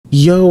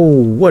Yo,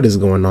 what is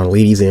going on,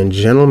 ladies and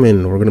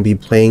gentlemen? We're going to be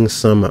playing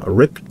some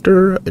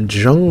Riktor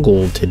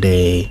Jungle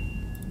today.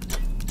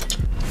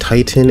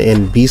 Titan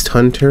and Beast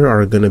Hunter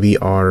are going to be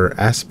our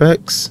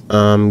aspects.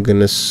 I'm going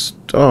to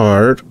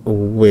start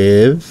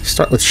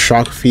with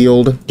Shock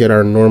Field, get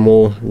our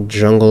normal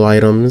jungle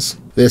items.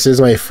 This is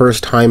my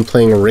first time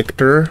playing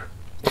Riktor.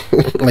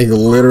 Like,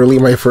 literally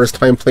my first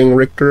time playing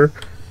Riktor.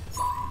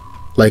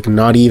 Like,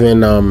 not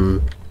even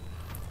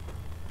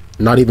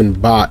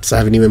bots. I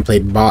haven't even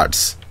played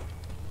bots.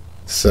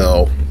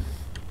 So,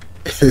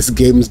 this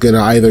game's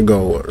gonna either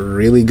go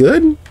really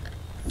good,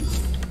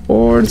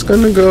 or it's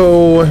gonna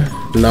go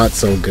not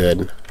so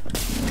good.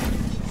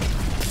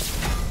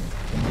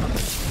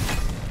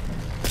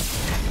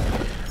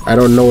 I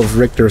don't know if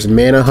Riktor's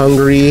mana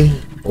hungry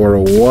or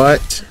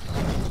what,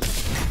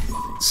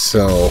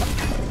 so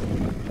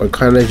we'll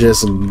kind of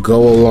just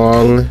go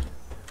along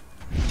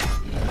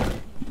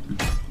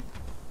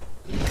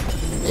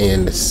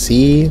and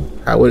see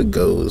how it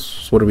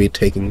goes. What are we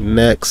taking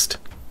next?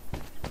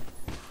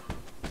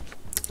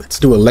 Let's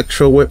do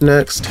Electro Whip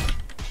next.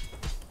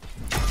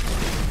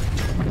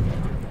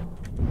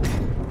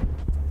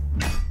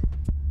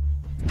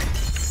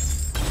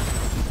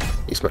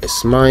 Use my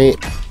smite.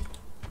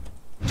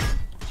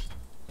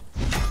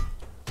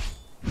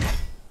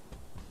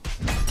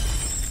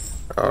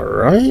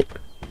 Alright.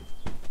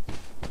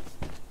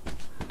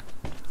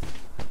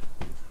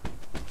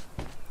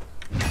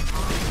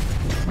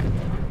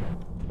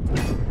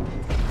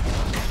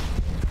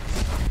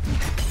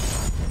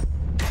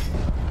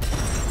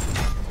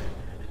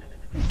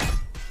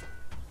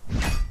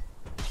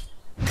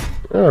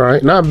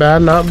 Alright, not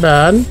bad, not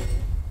bad.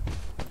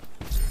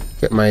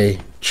 Get my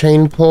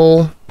chain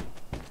pull.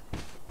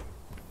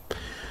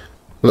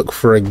 Look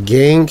for a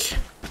gank.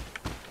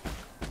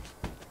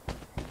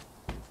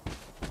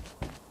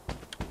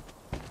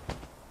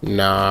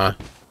 Nah.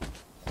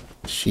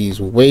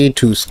 She's way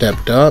too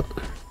stepped up.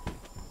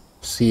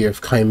 See if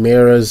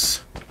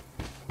Chimera's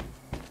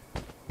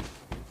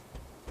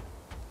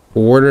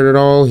warded at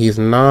all. He's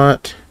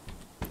not.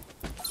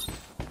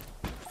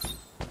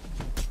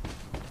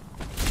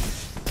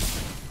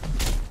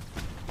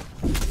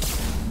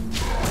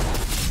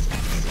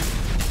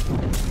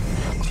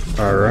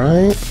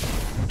 Alright.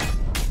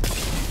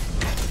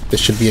 This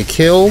should be a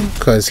kill,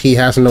 because he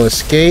has no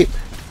escape.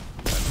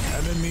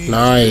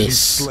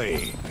 Nice.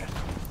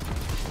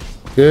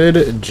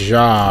 Good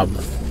job.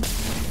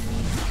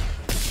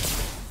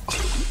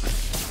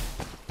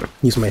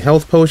 Use my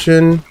health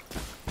potion.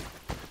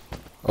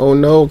 Oh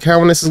no,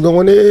 Calvinus is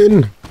going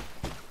in.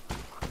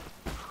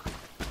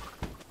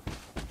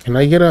 Can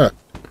I get a...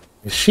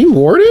 Is she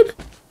warded?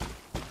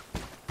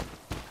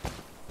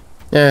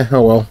 Eh,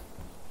 oh well.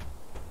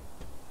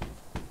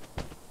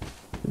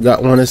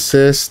 Got one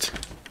assist.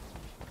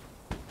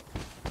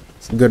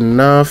 It's good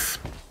enough.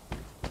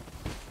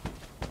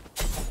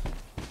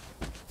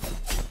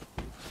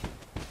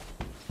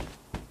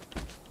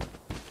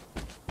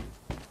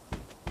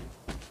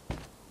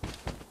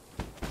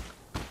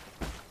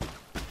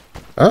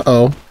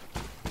 Uh-oh.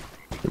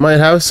 Might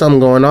have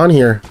some going on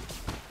here.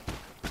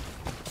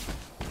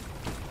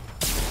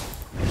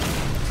 An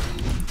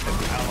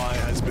ally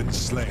has been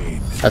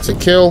slain. That's a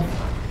kill.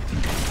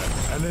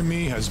 An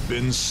enemy has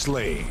been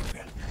slain.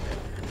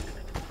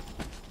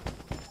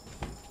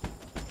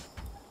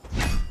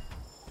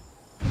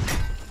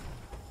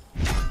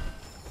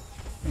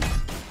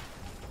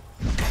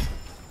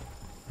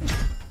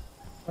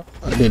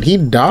 Did he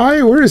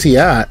die? Where is he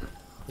at?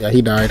 Yeah,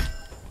 he died.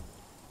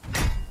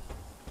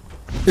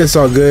 It's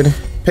all good.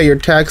 Pay your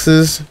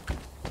taxes.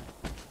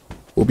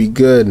 We'll be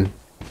good.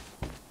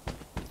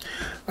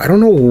 I don't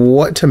know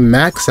what to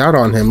max out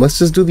on him. Let's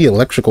just do the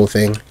electrical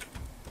thing.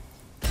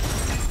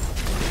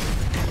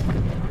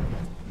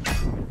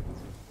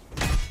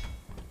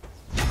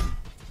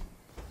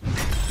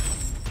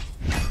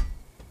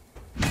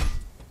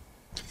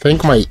 I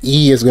think my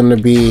E is gonna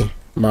be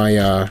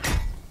my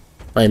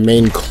my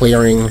main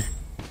clearing.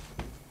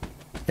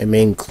 A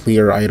main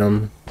clear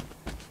item.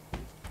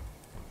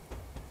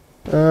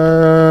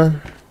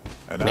 An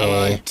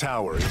allied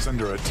tower is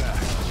under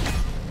attack.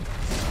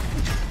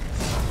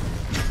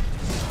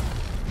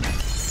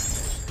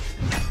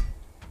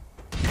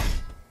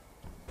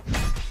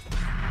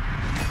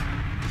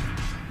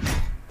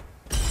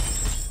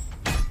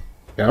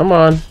 Come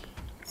on.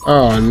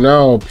 Oh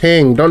no,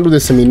 ping, don't do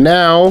this to me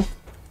now.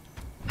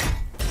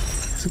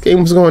 This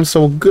game was going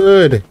so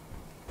good.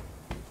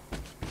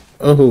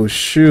 Oh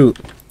shoot.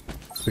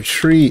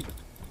 Retreat.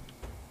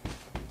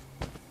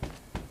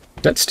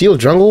 That's Steel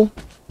Jungle?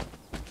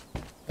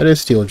 That is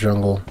Steel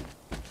Jungle.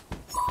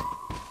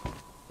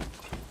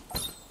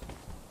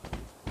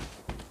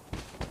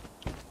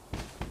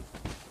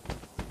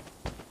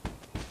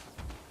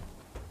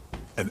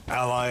 An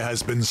ally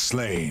has been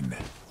slain.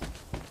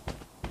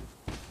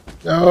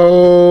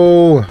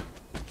 No.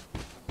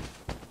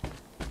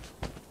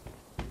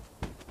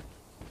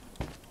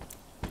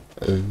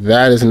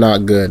 That is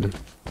not good.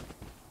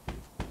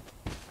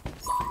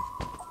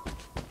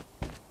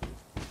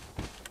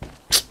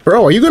 Bro,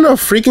 Bro, are you gonna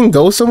freaking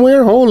go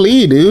somewhere?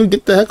 Holy, dude.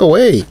 Get the heck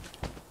away.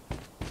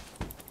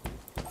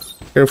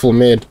 Careful,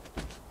 mid.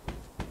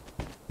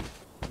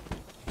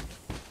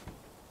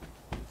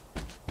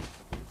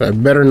 I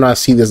better not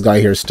see this guy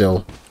here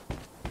still.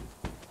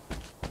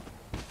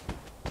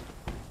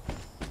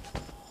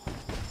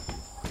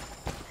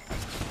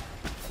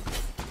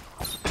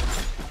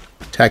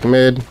 Attack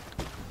mid.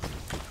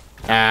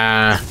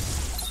 Ah.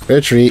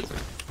 Retreat.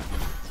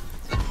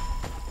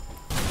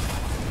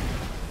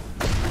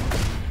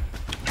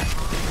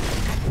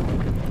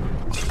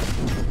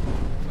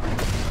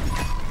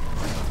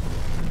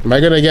 Am I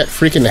gonna get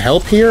freaking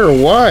help here or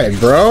what,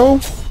 bro?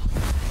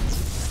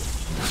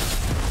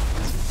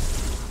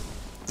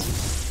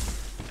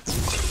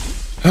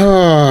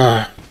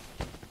 Ah.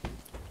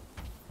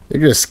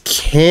 They're just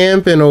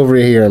camping over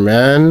here,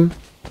 man.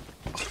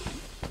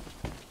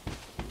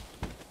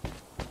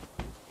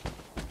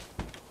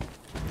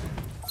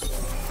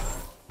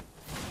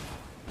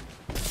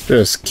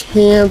 Just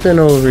camping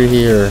over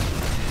here.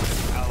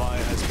 Ally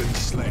has been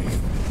slain.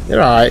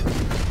 You're alright.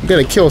 I'm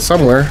gonna kill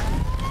somewhere.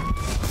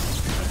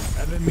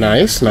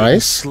 Nice,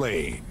 nice.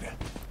 Slain.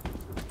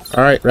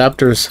 Alright,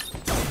 Raptors.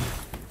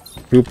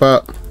 Group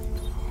up.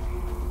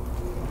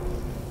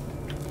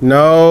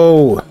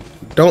 No!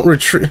 Don't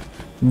retreat.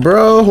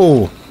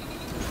 Bro!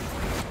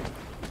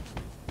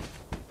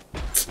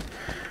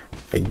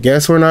 I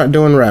guess we're not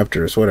doing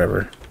Raptors.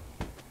 Whatever.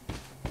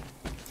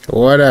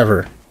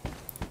 Whatever.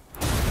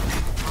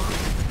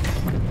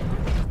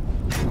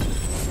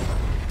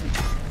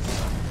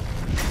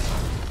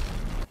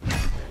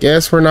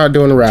 Guess we're not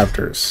doing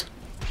Raptors.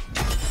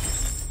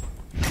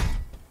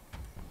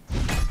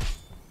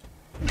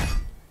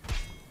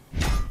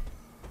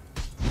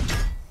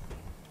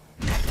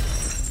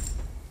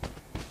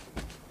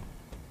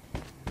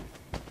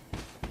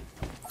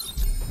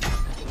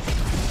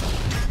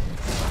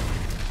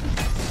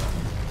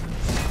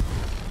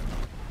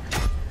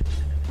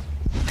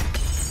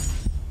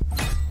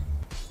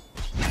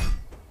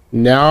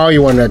 Now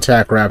you want to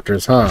attack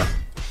Raptors, huh?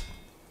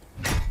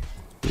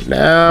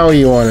 Now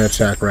you want to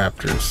attack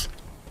Raptors.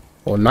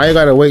 Well, now you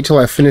gotta wait till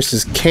I finish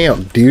this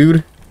camp,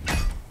 dude.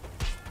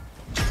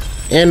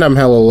 And I'm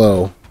hella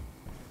low.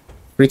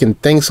 Freaking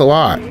thanks a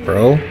lot,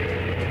 bro.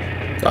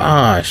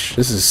 Gosh,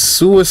 this is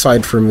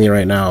suicide for me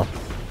right now.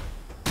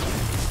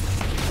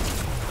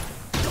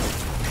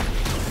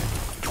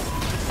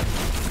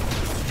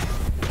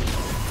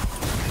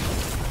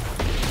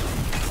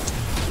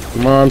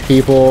 Come on,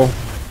 people.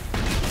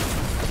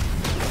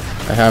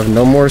 I have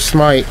no more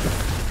smite.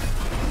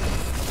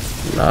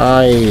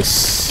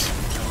 Nice.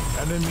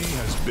 Enemy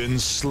has been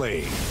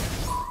slain.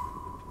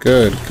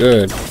 Good,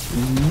 good.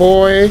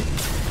 Boy,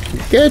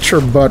 get your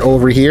butt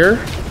over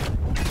here.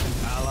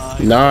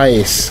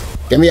 Nice.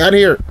 Get me out of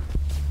here.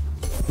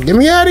 Get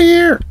me out of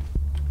here.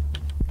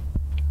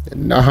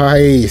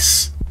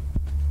 Nice.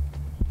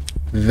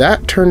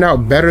 That turned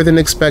out better than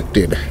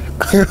expected.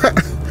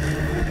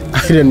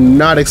 I did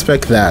not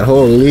expect that.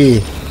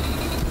 Holy.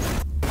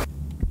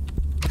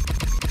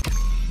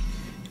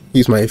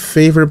 Use my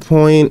favorite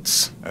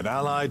points. An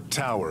allied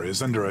tower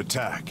is under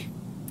attack.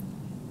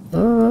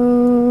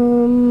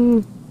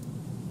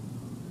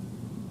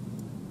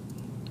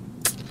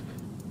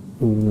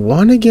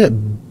 Want to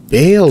get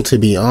Bale, to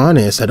be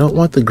honest. I don't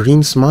want the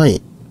green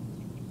smite.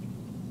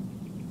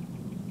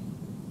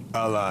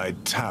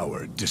 Allied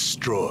tower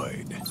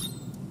destroyed.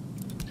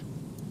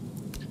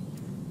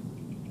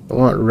 I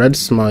want red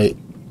smite.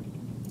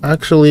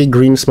 Actually,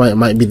 green smite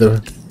might be the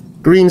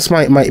wave. Green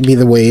smite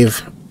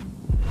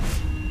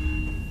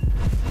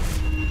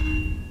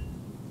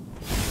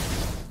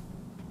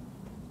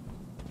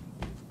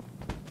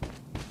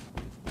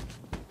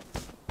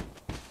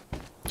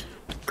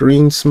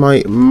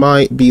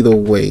might be the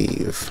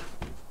wave.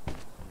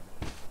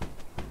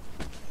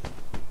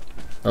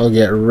 I'll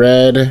get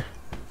red.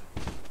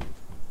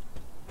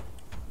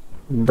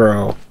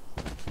 Bro.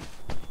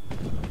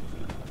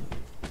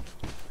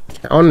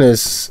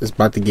 Countess is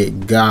about to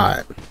get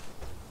got.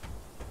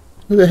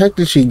 Where the heck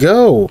did she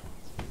go?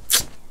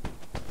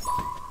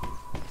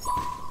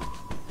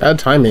 Bad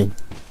timing.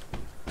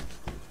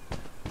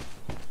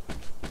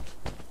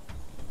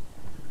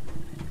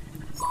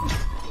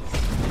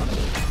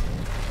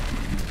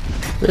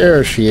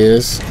 There she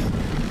is.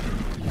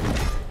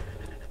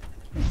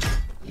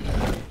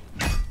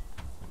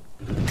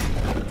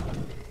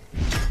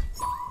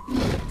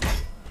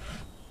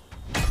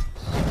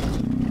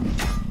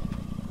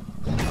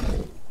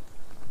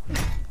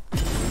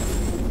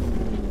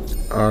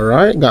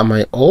 Alright, got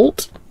my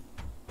ult.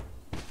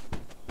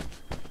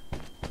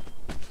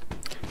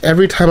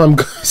 Every time I'm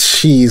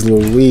jeez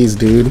Louise,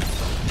 dude.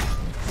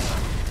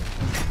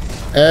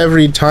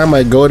 Every time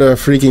I go to a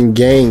freaking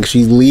gang,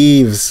 she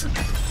leaves.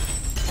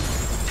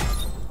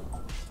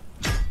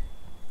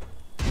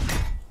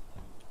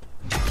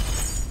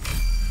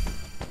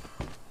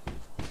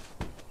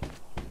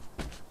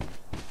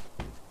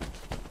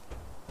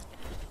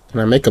 Can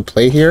I make a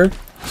play here?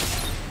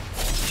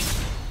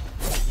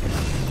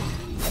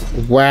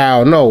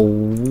 Wow, no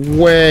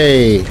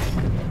way.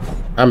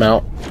 I'm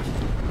out.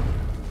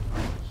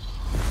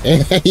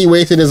 He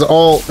wasted his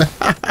ult.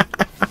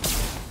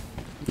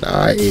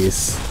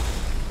 Nice.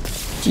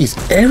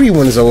 Jeez,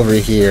 everyone's over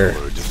here.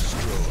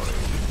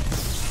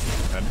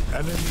 An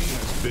enemy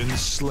has been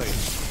slain.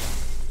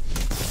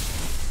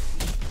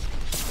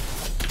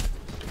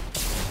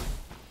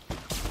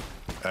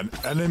 An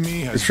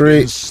enemy has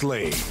been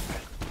slain.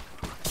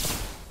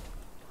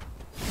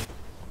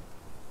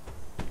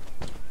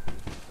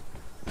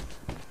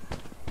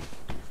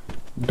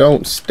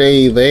 Don't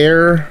stay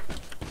there.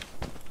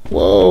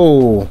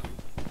 Whoa.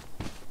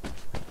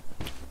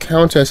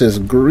 Countess is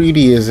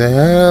greedy as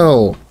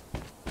hell.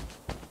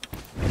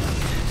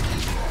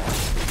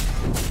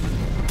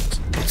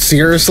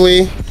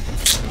 Seriously?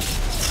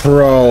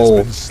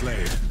 Bro.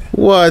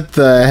 What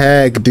the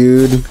heck,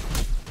 dude?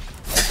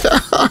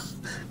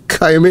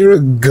 Chimera,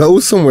 go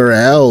somewhere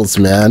else,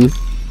 man.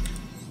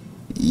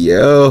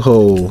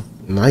 Yo.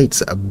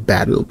 Knight's a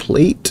battle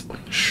plate.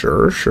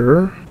 Sure,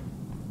 sure.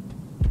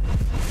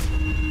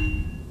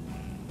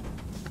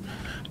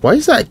 Why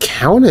does that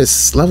count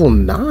as level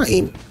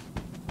 9?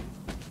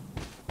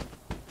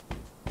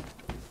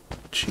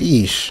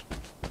 Sheesh.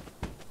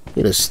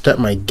 Need to step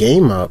my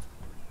game up.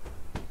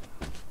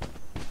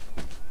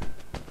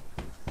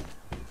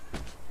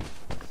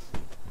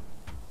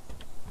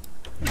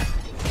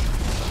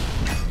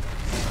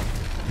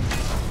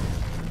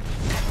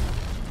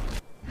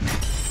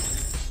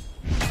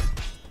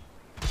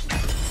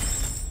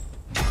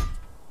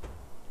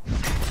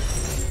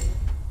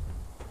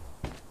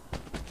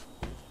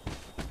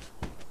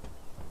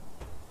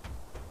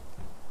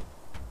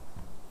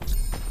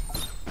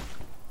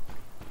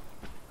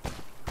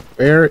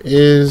 Where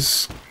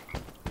is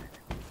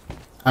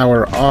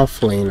our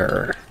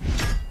offlaner?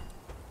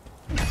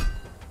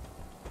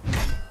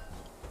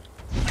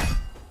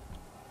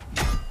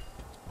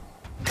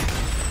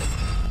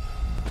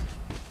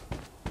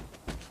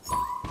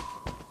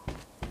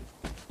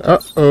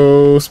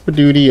 Uh-oh,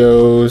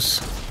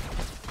 Spadoodios.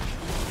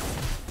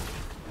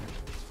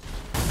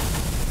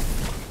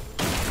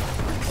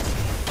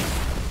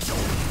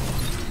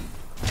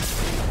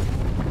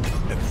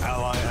 An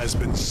ally has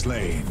been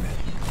slain.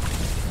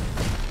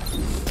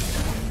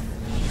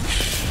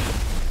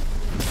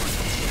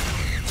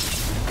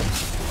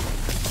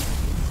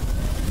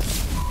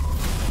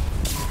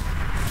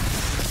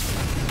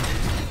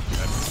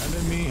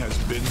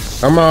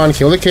 Come on,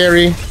 kill the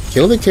carry.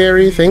 Kill the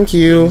carry, thank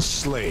you.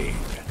 Slain.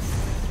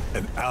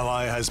 An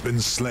ally has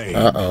been slain.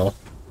 Uh-oh.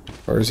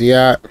 Where's he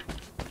at?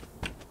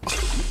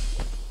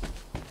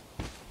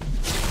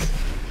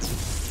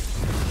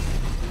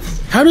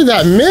 How did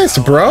that miss,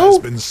 bro? Has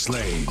been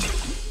slain.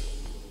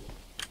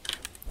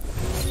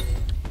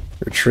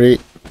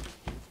 Retreat.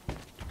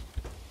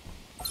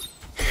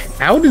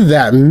 How did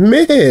that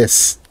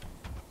miss?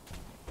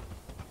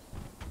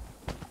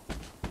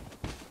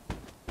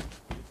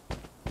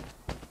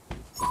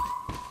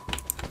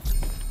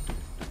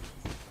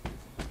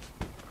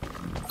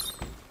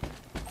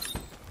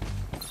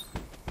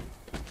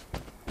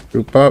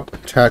 Group up,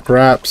 attack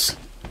wraps.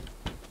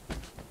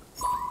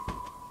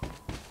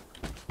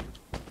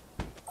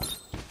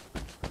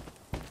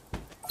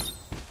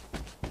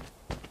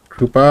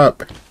 Group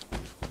up.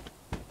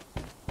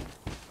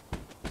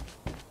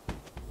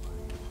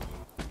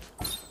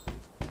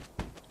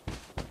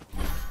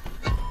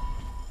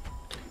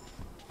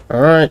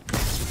 Alright.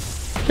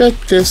 Get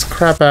this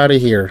crap out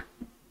of here.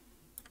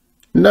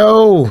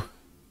 No!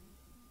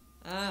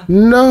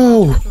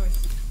 No!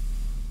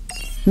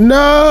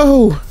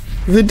 No!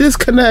 The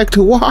disconnect,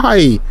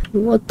 why?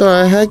 What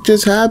the heck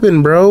just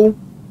happened, bro?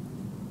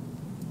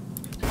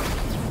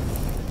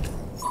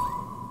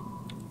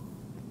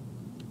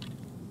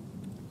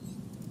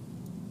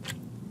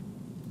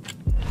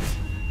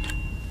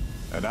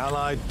 An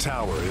allied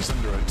tower is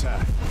under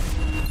attack.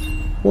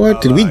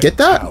 What? Did we get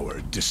that? Tower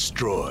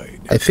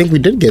destroyed. I think we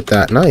did get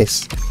that.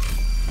 Nice.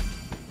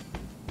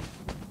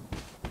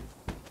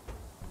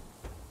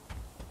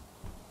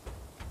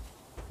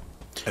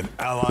 An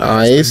ally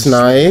Nice,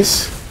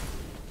 nice.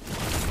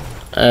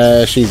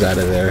 She's out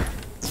of there.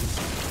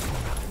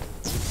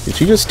 Did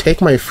she just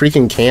take my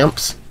freaking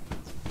camps?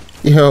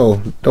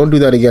 Yo, don't do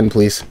that again,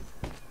 please.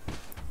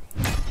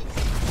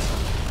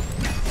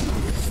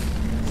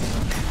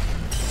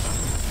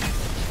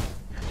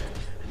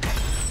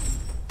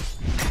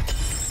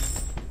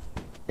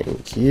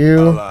 Thank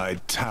you.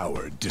 Allied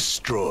tower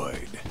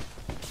destroyed.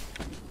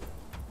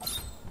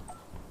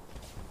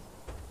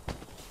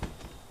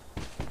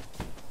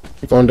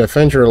 You gonna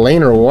defend your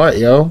lane or what,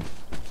 yo?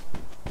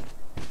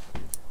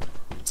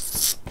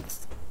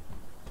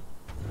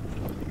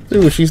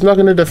 Dude, she's not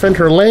gonna defend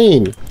her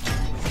lane.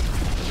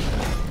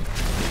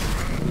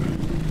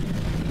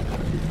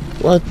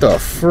 What the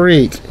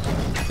freak?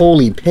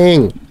 Holy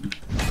ping.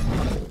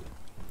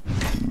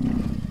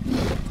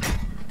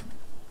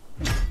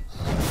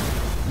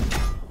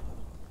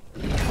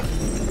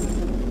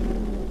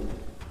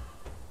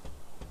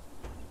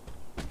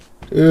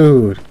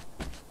 Dude.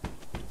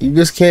 You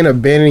just can't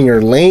abandon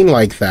your lane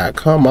like that.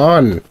 Come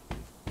on.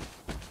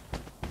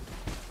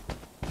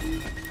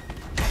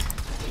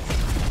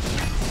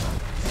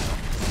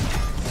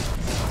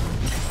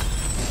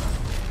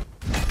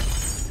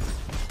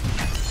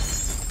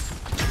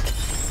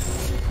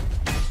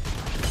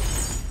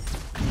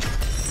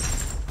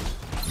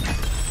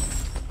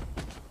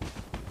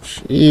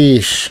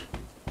 Sheesh.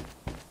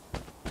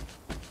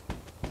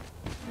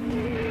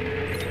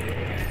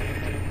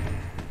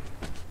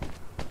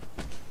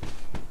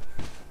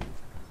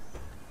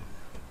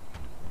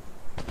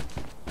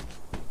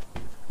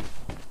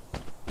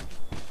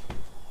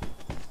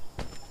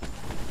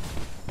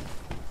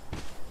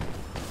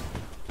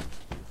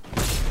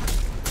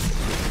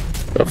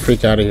 Go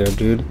freak out of here,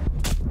 dude.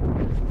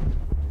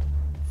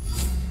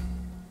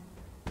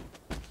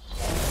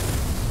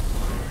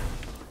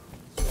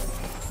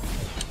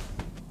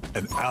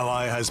 An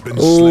ally has been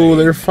Oh, slain.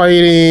 they're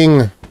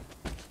fighting. An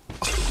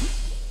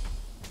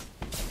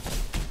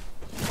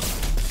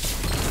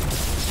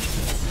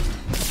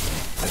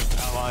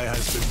ally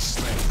has been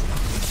slain.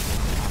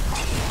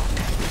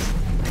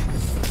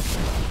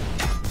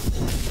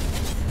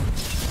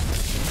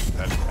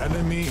 An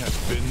enemy has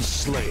been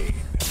slain.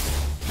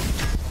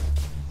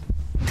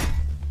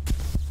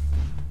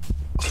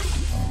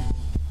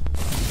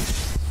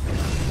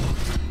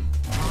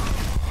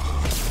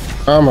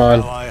 Come on.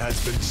 Ally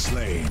has been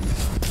slain.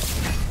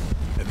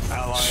 An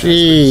ally has been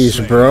Jeez,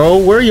 slain. bro.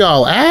 Where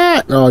y'all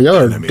at? Oh, y'all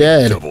are Enemy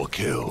dead. double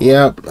kill.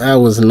 Yep, that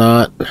was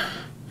not.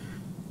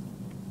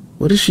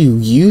 What is she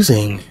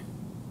using?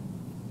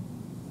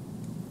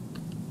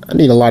 I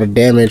need a lot of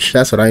damage.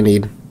 That's what I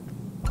need.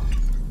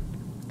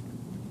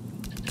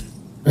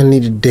 I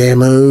need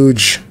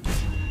damage.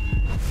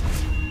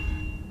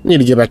 Need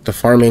to get back to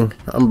farming.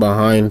 I'm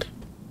behind.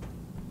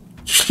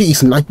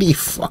 Jeez, 90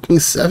 fucking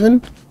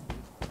 7?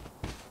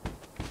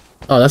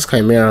 Oh, that's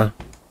Chimera.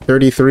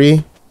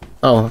 33.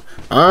 Oh,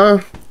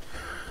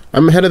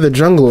 I'm ahead of the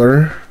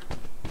jungler.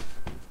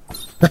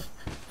 I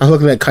was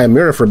looking at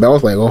Chimera for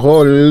bells like, oh,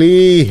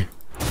 holy.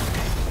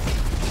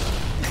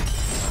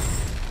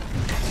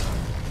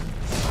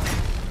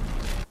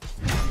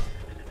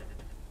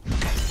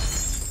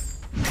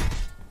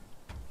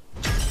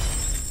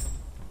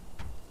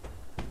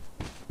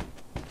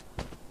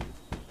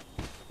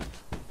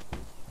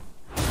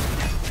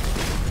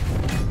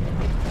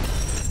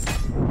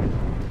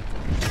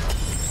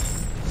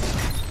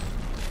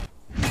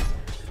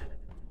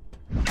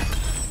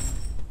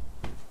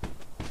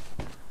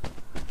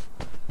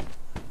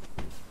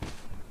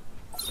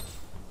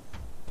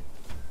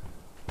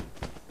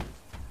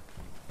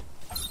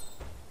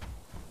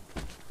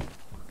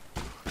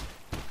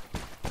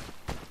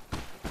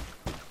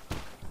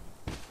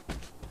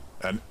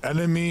 An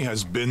enemy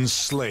has been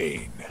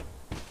slain.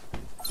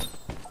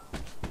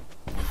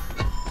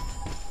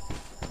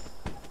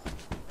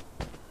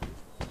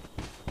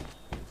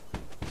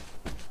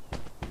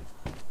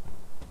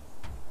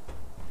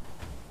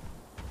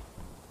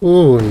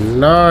 Ooh,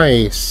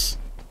 nice.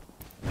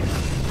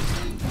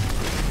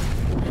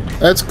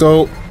 Let's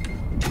go.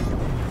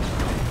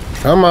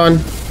 Come on.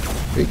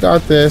 We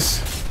got this.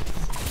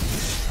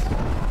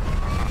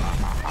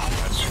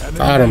 An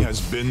Got enemy him.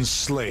 has been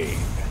slain.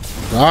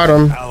 Got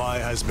him. Ally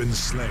has been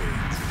slain.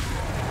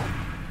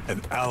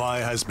 An ally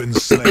has been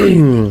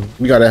slain.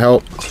 We gotta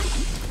help.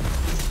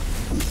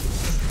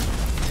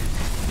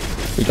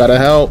 We gotta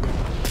help.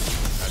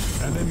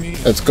 An enemy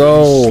has Let's been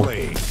go.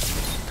 slain.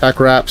 Attack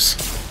wraps.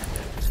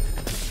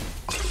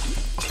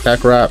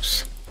 Attack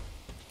wraps.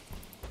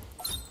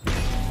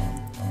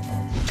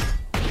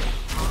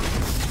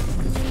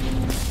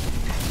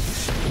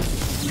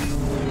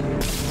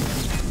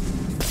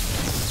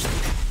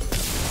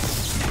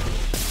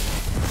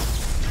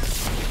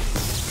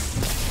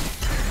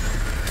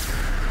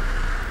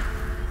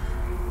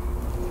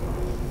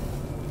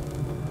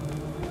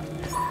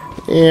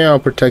 Yeah, I'll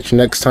protect you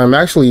next time.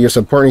 Actually, your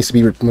support needs to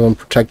be the one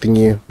protecting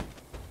you.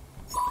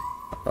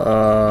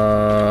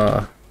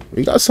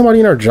 We got somebody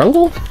in our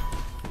jungle?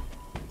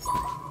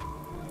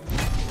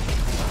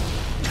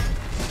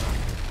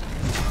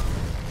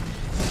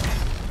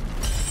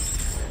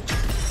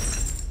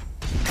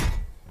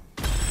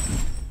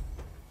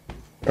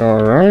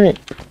 Alright.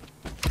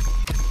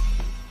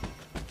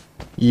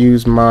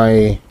 Use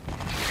my...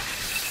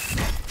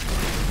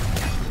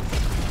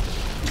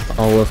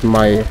 all of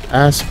my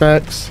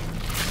aspects.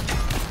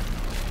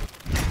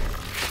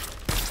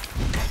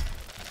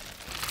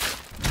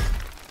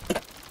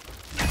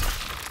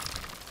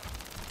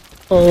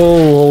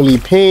 Oh, holy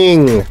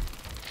ping!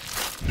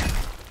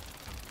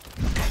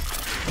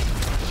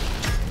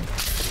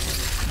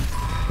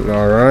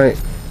 Alright.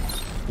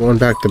 Going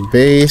back to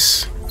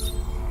base.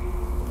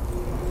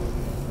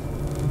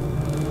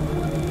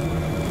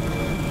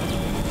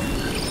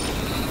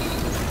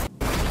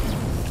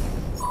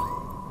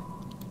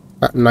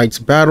 Got Knight's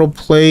Battle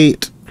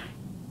Plate.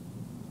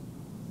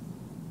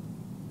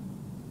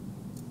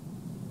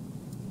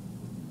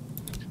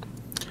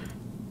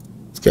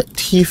 Let's get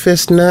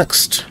T-Fist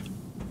next.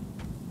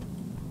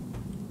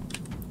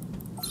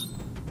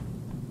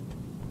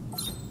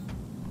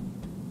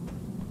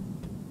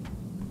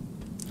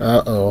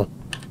 Uh-oh.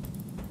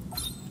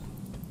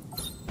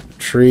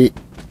 Retreat.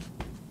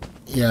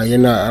 Yeah, you're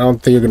not. I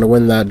don't think you're gonna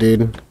win that,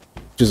 dude.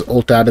 Just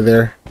ult out of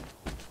there.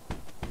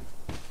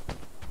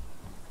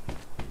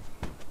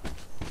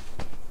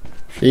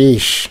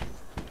 Sheesh.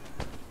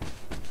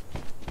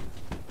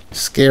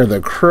 Scare the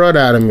crud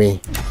out of me.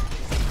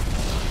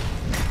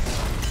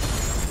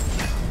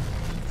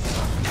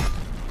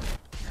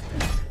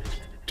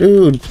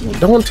 Dude,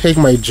 don't take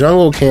my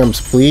jungle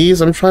camps,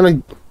 please. I'm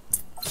trying to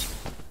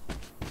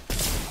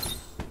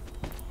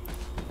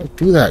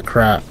do that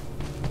crap.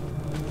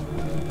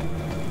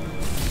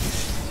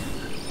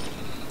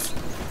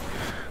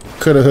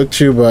 Could have hooked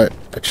you, but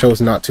I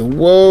chose not to.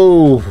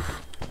 Whoa!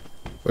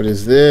 What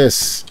is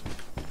this?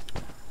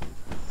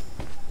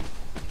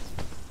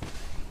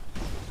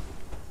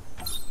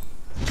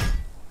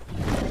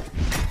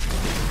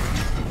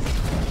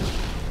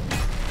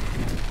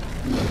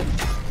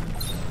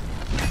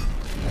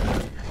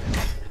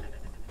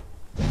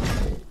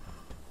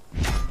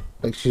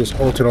 Like she just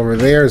ulted over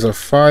there as a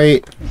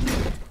fight.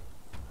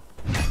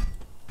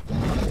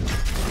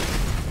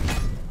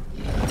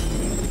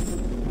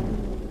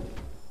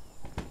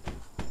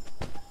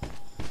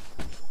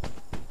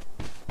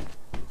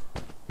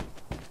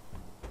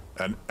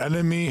 An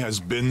enemy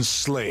has been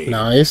slain.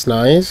 Nice,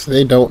 nice.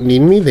 They don't need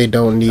me. They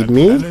don't need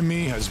me. An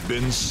enemy has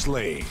been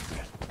slain.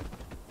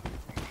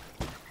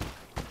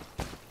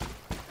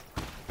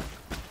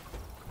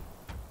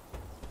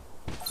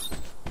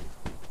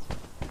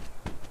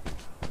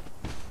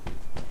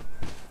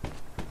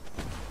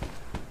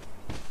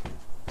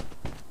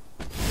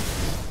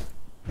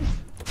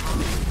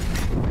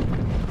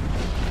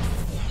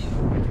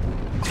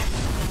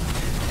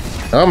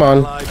 Come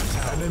on.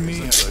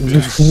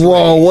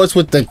 Whoa, what's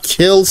with the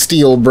kill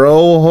steal,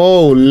 bro?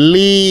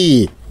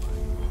 Holy.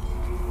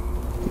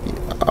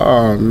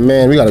 Oh,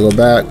 man, we gotta go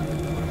back.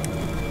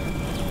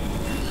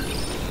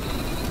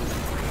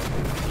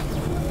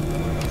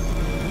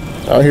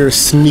 Out here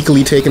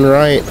sneakily taking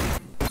right.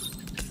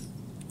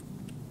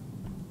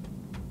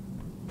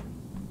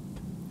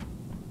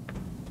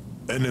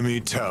 Enemy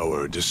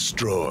tower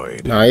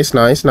destroyed. Nice,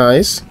 nice,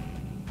 nice.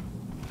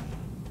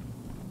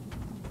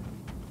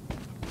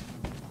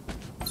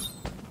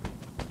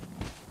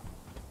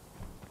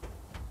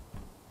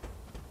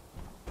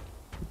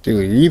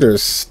 Dude, you're either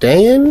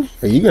staying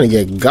or you're gonna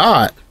get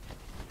got.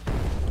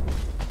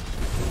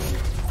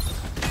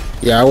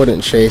 Yeah, I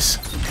wouldn't chase.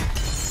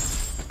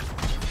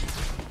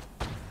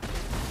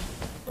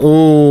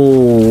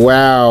 Ooh,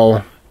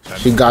 wow.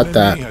 She got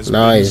that.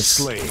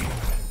 Nice.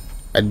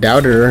 I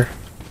doubted her.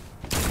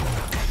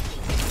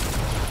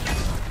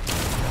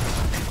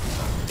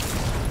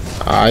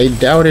 I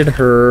doubted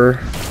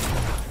her.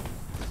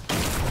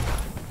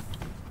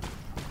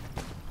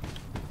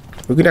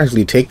 We could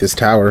actually take this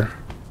tower.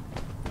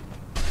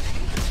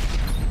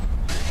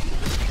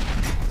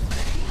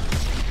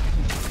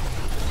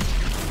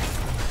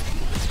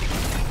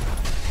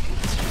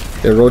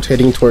 They're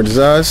rotating towards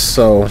us,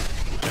 so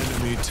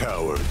enemy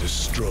tower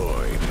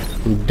destroyed.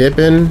 I'm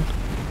dipping.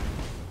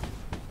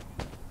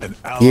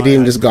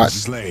 Gideon just got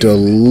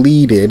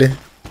deleted.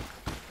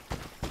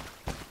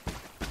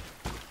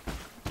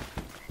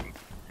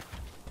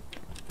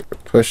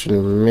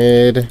 Pushing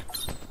mid.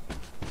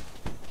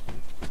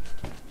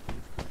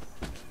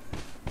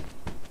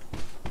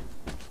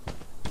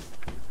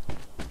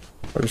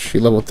 What is she,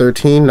 level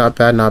 13? Not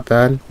bad, not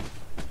bad.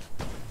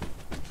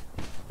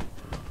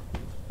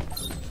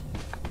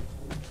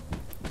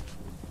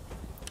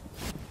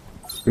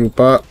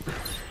 Group up.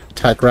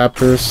 Attack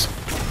raptors.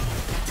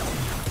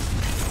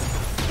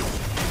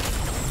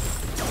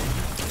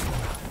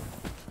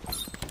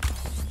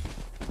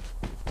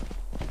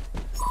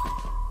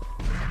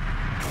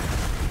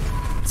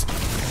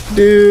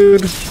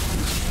 Dude.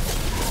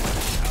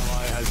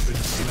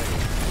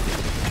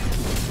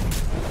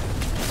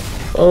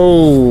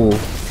 Oh.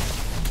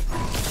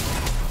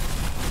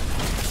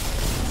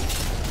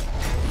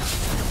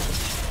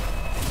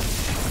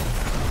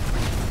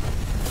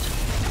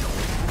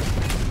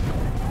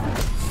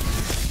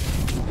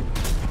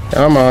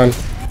 Come on.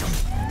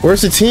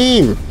 Where's the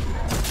team?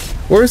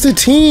 Where's the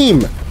team?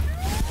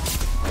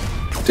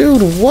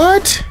 Dude,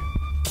 what?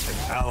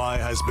 An ally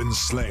has been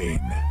slain.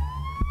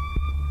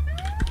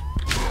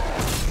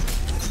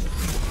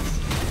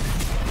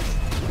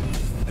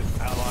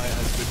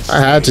 I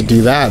had to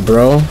do that,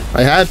 bro.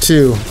 I had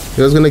to.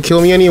 It was gonna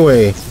kill me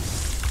anyway.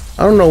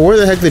 I don't know where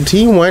the heck the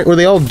team went. Were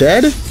they all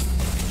dead?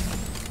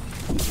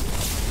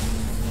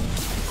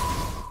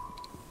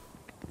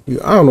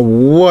 I don't know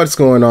what's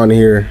going on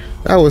here.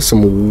 That was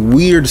some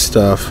weird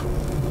stuff.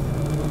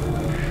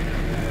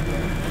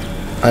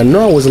 I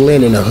know I wasn't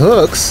landing the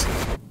hooks.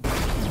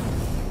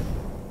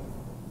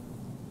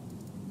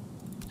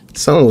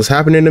 Something was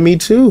happening to me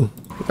too.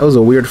 That was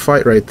a weird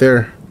fight right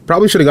there.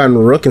 Probably should have gotten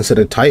Rook instead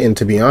of Titan,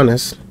 to be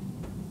honest.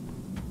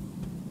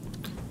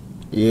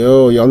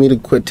 Yo, y'all need to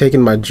quit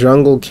taking my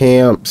jungle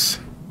camps.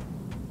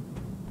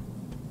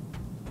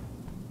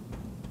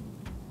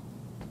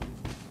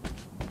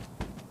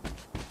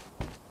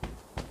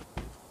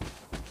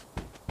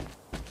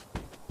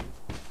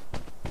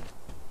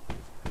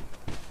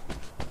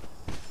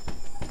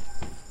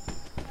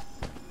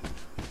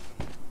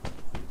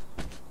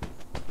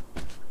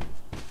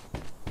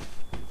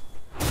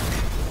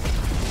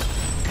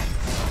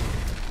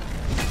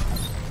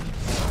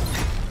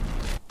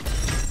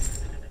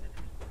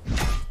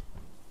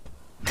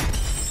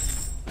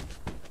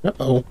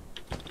 Uh-oh.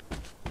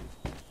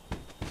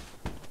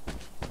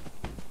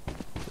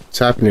 What's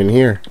happening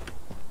here?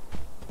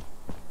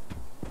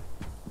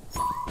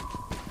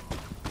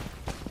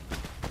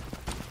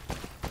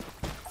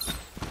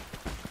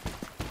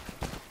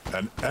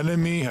 An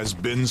enemy has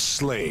been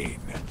slain.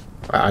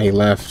 Ah, he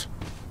left.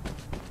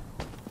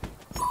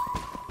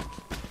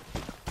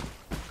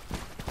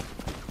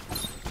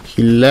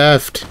 He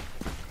left.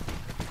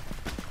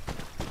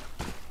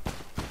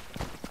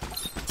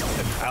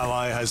 An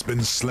ally has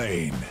been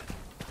slain.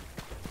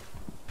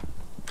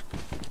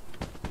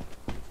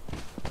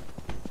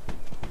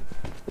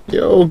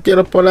 Yo, get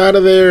up on out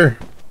of there.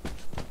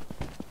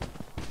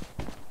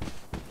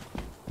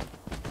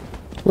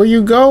 Where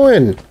you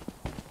going?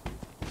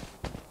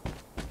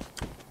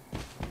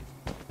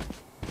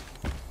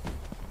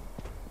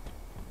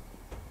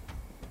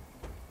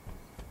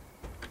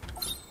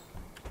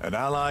 An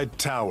allied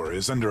tower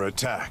is under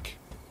attack.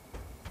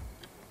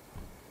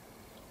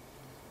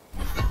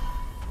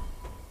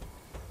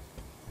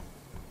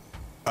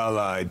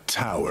 Allied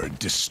tower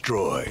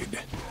destroyed.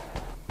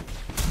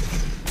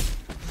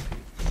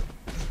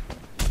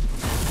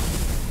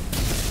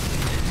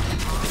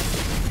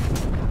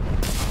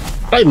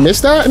 I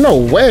missed that? No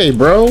way,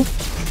 bro.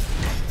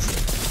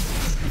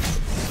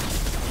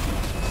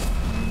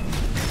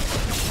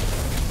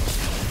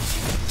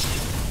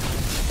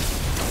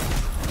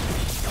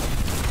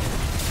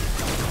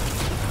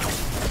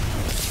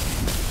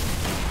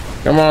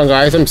 Come on,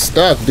 guys. I'm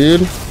stuck,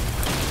 dude. An enemy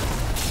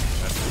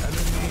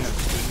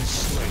has been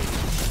slain.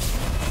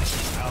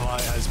 An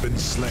ally has been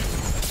slain.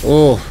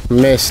 Oh,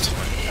 missed. An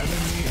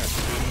enemy has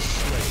been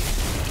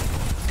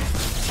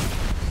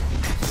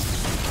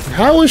slain.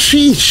 How is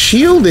she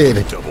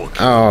shielded? Double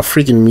kill. Oh,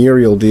 freaking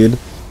Muriel, dude.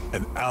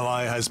 An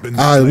ally has been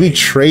Ah, slain. we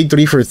trade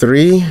 3 for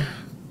 3?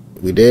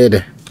 We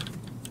did.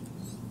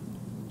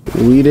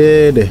 We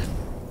did.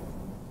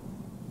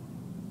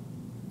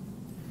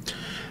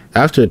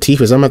 After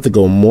Tifa's, I'm gonna have to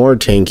go more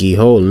tanky.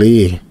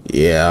 Holy.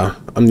 Yeah,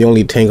 I'm the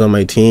only tank on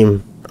my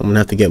team. I'm gonna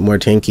have to get more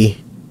tanky.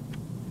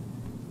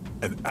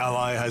 An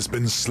ally has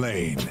been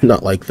slain.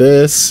 Not like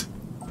this.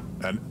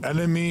 An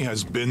enemy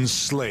has been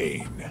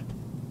slain.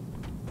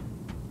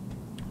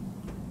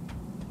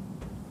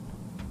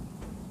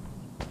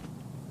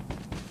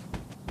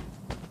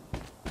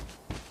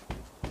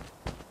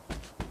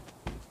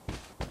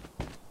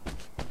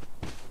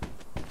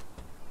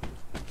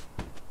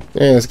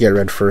 Yeah, let's get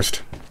red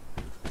first.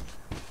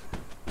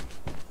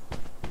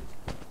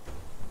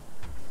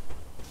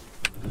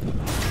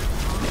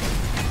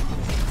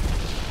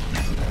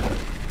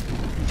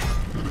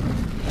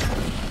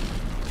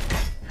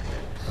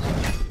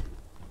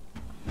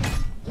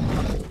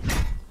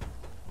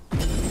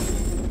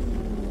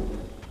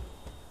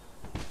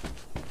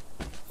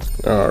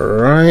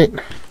 Alright.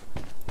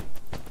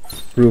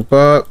 Group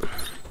up.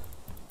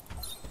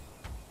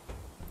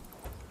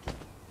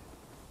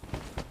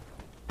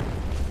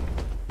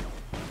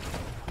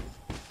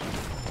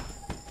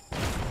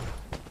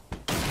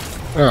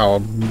 Oh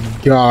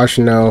gosh,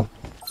 no.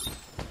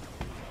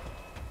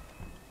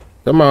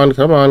 Come on,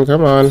 come on,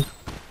 come on.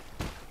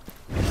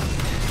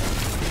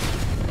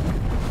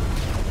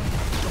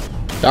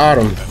 Got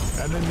him.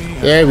 Enemy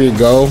has There we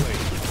go. slain.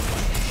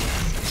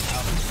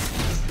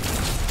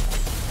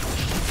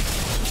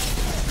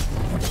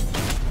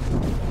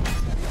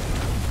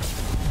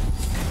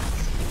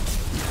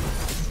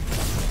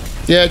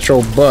 Get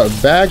your butt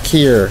back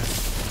here.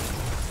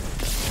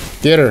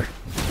 Get her.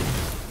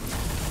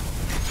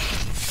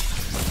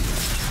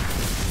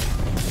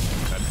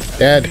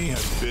 Dead. Enemy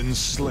has been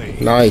slain.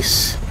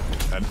 Nice.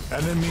 An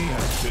enemy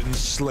has been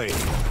slain.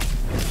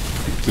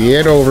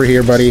 Get over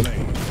here, buddy.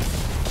 Slain.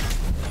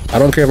 I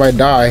don't care if I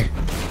die.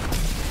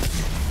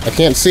 I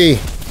can't see.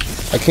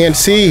 I can't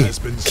see.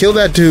 Kill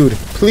that dude,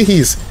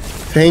 please.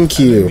 Thank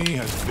you. Enemy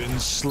has been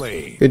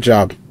slain. Good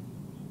job.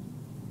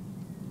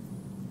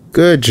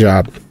 Good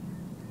job.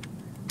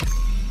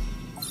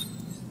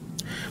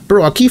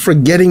 Bro, I keep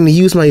forgetting to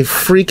use my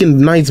freaking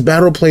Knight's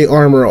Battle Plate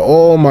armor.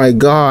 Oh my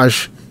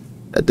gosh.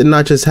 That did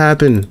not just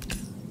happen.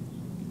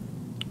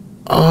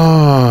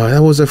 Oh,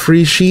 that was a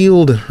free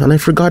shield, and I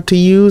forgot to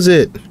use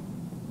it.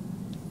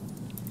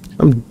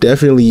 I'm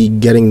definitely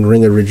getting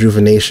Ring of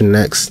Rejuvenation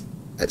next.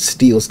 That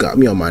steel's got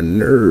me on my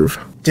nerve.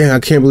 Dang,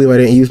 I can't believe I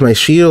didn't use my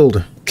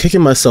shield.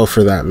 Kicking myself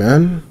for that,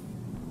 man.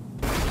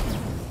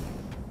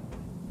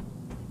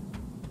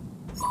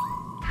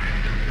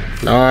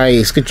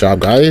 Nice, good job,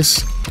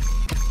 guys.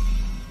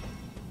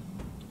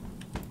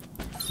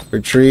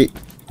 Retreat.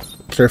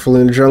 Careful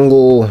in the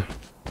jungle.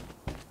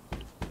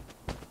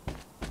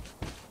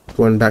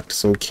 Going back to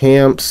some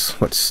camps.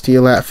 What's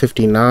Steel at?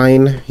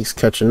 59. He's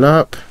catching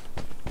up.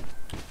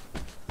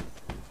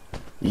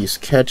 He's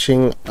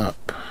catching up.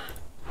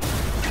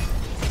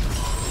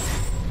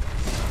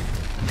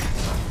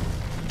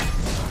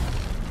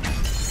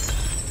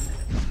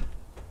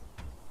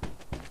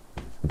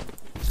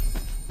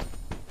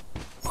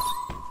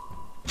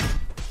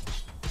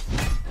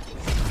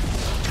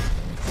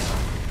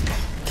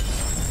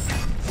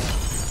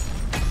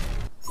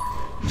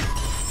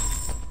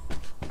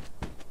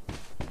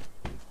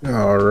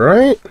 All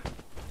right.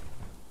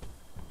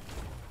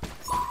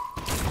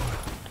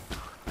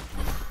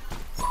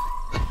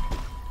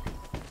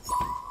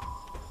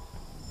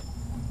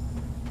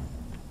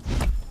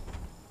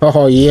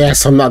 Oh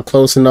yes, I'm not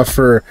close enough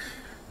for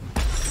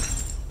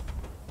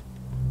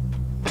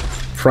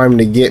Prime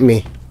to get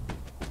me.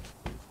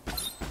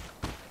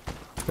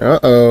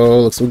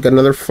 Uh-oh, looks like we got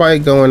another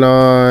fight going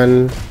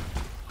on.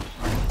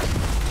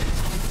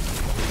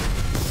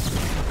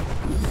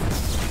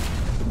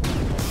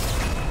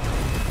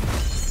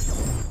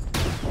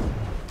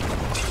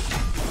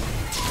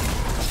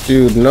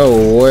 Dude,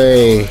 no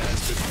way.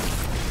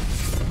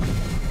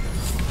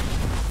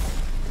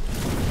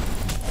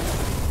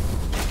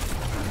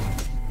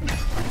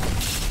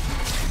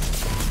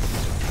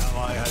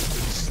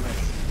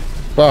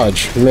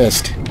 Fudge,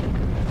 missed.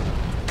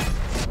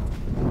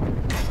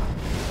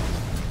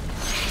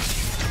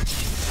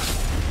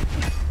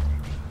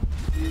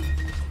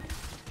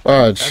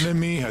 Fudge.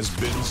 Enemy has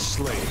been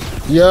slain.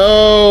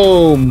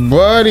 Yo,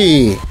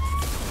 buddy.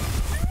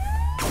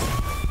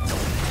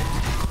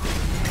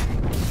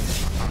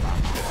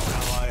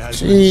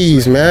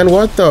 Jeez, man,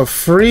 what the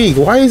freak?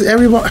 Why is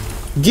everybody...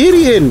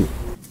 Gideon!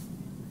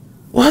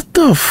 What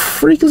the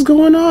freak is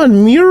going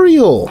on?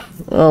 Muriel!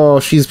 Oh,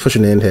 she's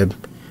pushing inhib.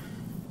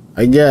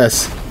 I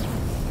guess.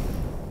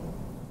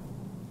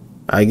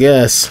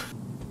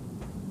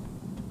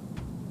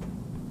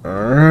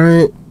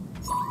 Alright.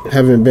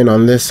 Haven't been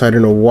on this side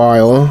in a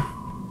while.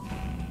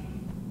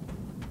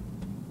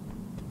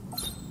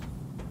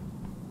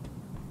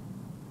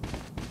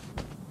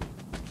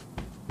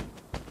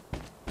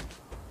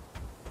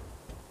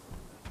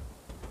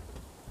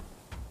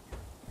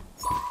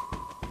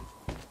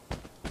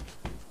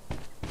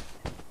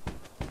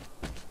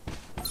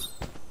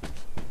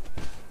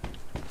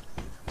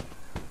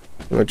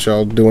 What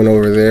y'all doing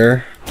over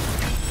there?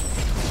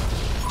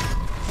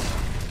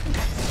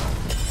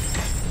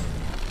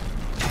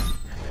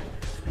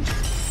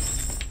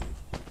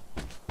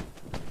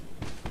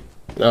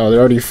 Oh, they're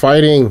already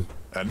fighting.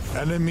 An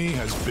enemy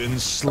has been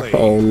slain.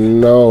 Oh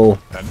no.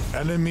 An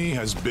enemy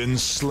has been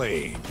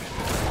slain.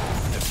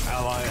 An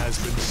ally has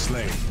been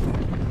slain.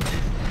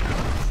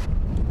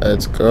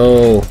 Let's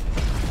go.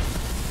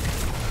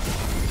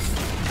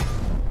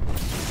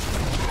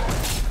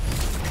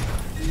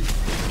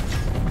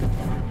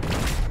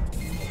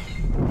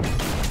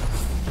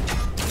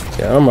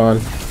 Come on.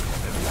 An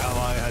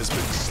ally has been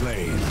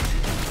slain.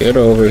 Get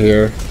over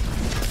here. An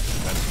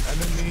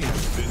enemy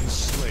has been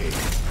slain.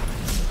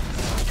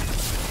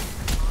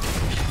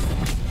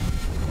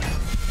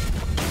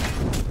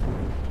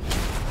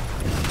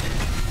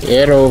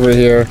 Get over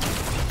here.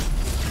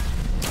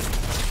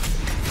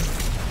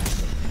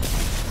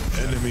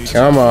 Enemy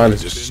Come on.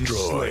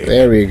 destroyed.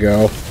 There we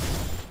go.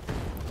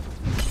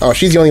 Oh,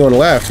 she's the only one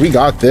left. We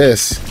got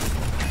this.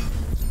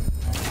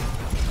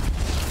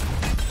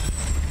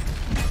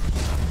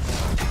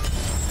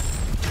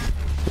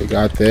 We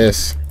got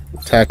this.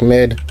 Attack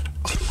mid.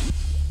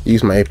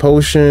 Use my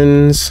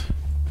potions.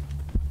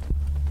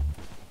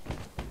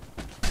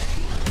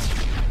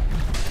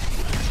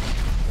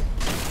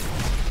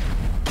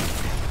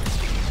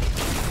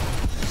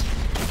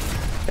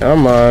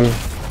 Come on.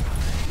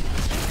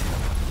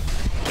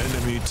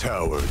 Enemy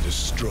tower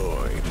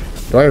destroyed.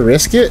 Do I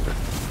risk it?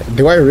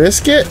 Do I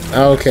risk it?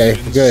 Okay,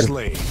 Been good.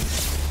 slain.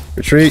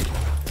 Retreat.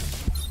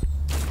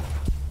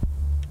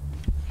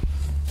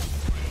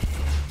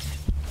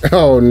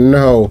 Oh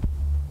no.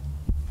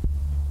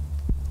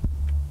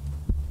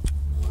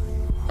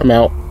 I'm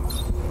out.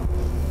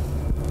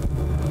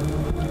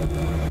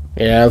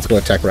 Yeah, let's go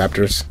attack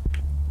raptors.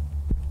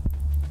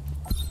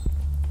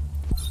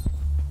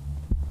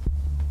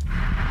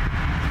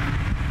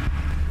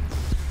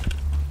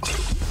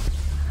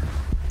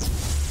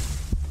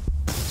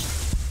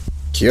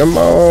 Come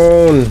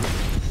on.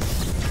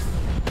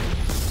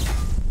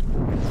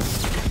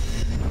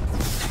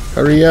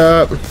 Hurry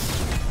up.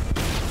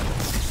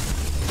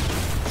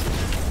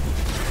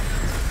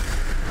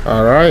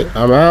 Alright,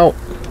 I'm out.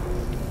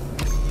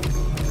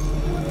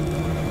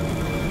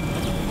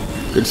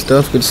 Good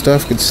stuff, good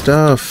stuff, good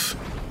stuff.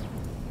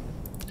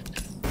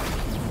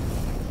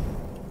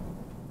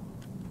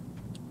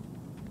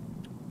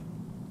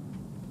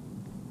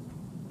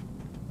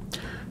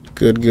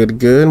 Good, good,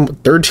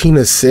 good. 13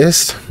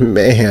 assists?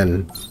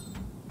 Man.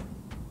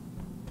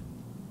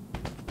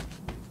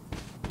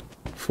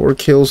 4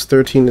 kills,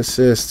 13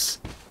 assists.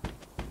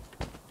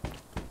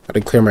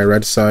 Gotta clear my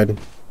red side.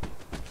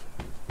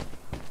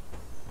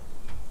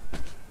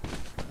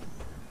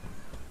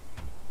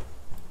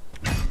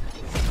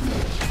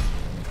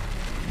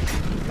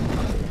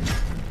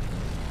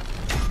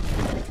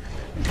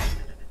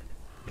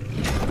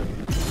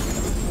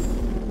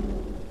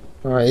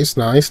 Nice,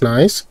 nice,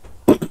 nice.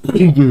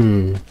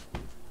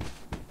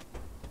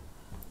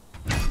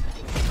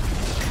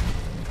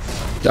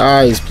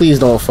 Guys, please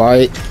don't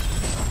fight.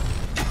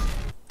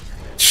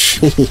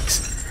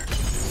 Jeez.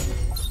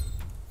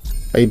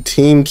 My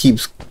team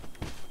keeps...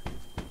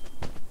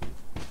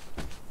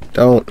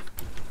 Don't.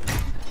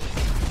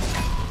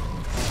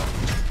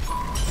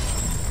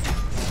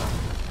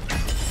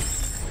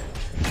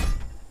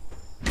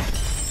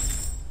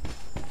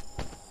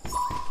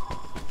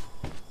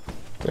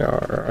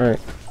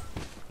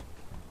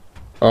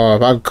 Oh,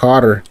 if I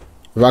caught her.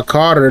 If I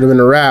caught her, it'd have been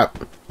a wrap.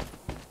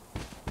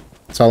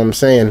 That's all I'm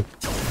saying.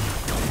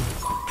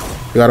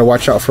 You gotta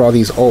watch out for all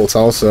these ults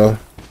also.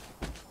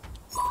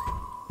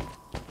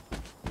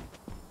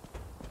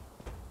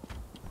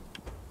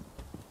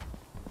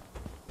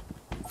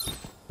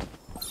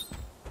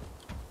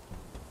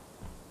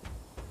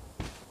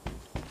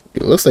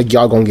 It looks like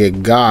y'all gonna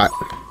get got.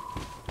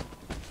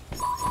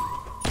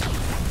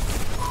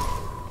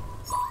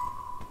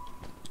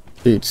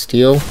 Dude,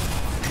 steal.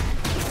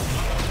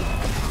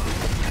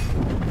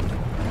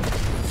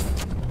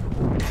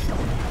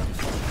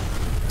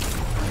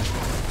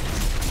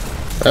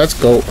 Let's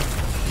go.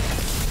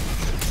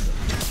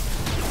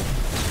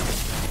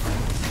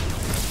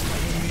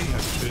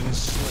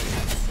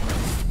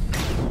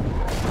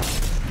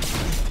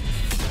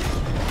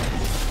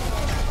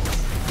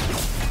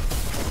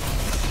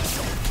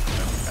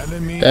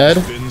 Dead.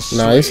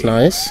 Nice,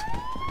 nice.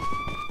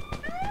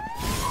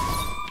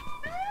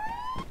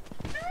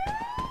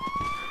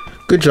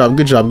 Good job,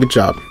 good job, good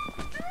job.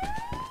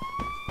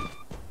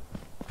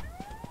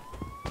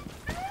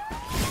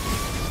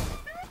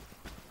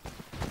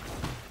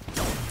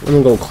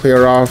 I'm gonna go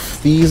clear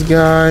off these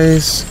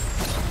guys.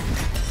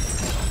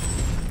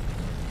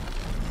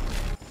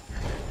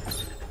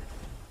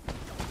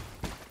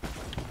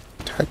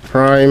 Attack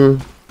Prime.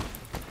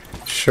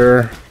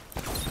 Sure.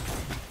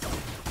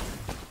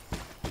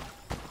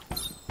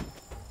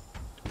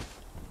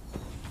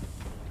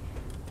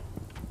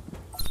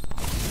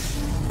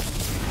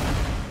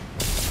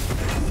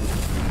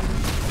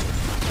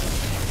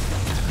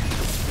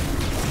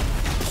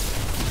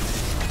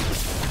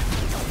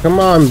 Come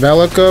on,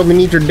 Bellica, we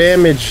need your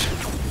damage.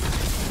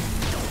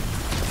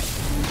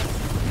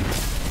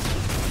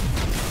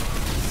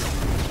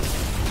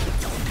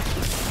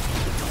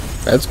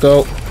 Let's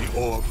go. The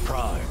Orb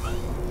Prime.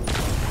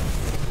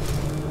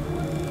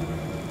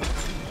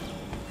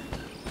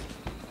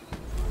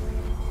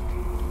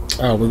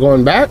 Oh, we're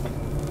going back?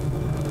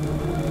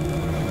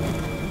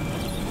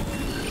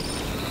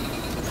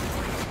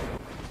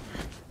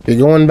 You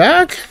going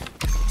back?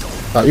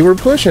 Thought you were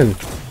pushing.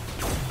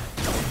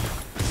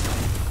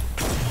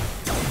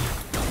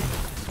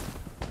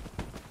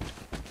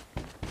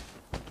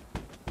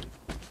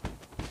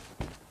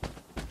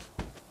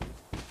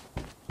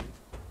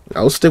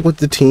 I'll stick with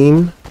the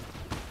team.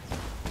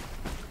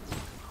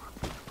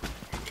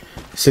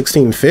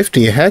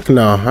 1650? Heck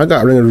no. I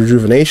got Ring of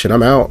Rejuvenation.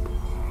 I'm out.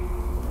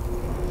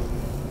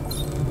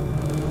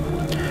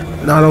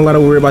 Now I don't gotta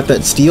worry about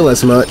that steal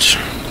as much.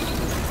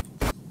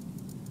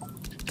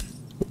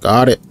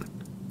 Got it.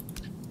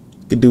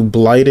 Could do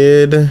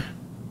Blighted.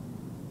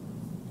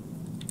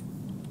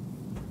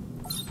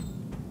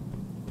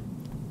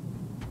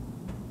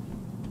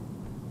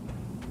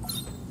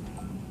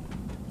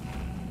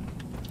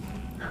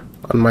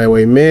 On my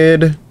way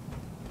mid.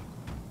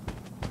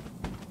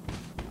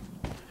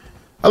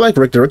 I like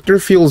Riktor. Riktor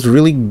feels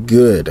really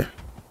good.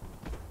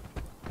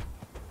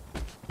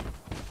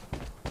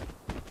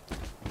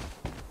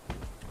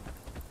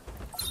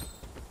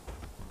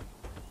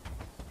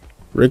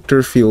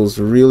 Riktor feels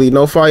really...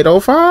 No fight, oh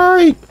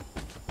fight!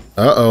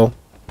 Uh-oh.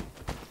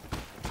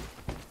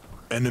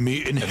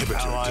 Enemy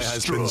inhibitor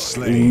has been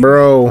slain.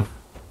 Bro.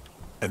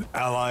 An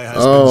ally has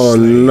Oh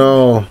been slain.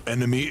 no.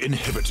 Enemy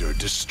inhibitor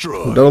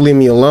destroyed. Don't leave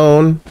me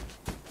alone.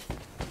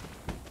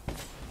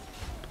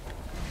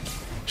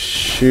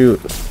 Shoot.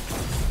 Enemy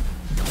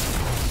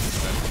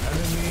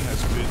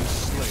has been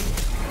slain.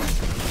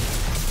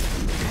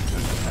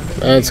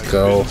 Let's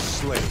go.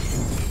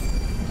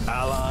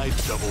 Ally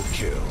double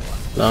kill.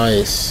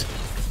 Nice.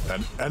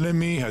 An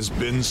enemy has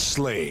been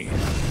slain.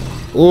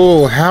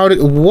 Oh, how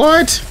did...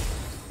 What?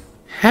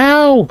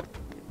 How?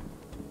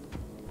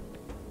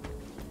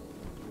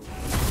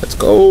 Let's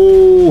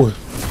go.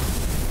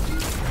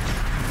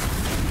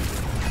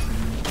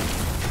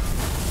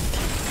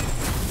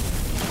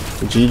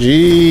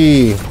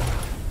 GG.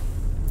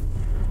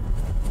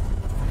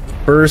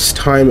 First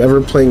time ever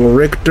playing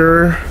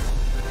Riktor.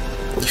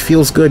 He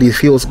feels good. He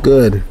feels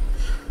good.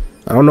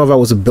 I don't know if I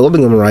was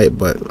building him right,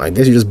 but I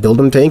guess you just build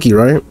him tanky,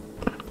 right?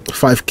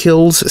 5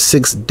 kills,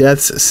 6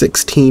 deaths,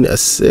 16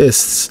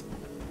 assists.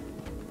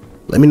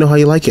 Let me know how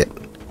you like it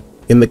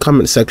in the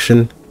comment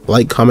section.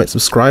 Like, comment,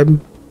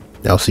 subscribe.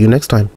 I'll see you next time.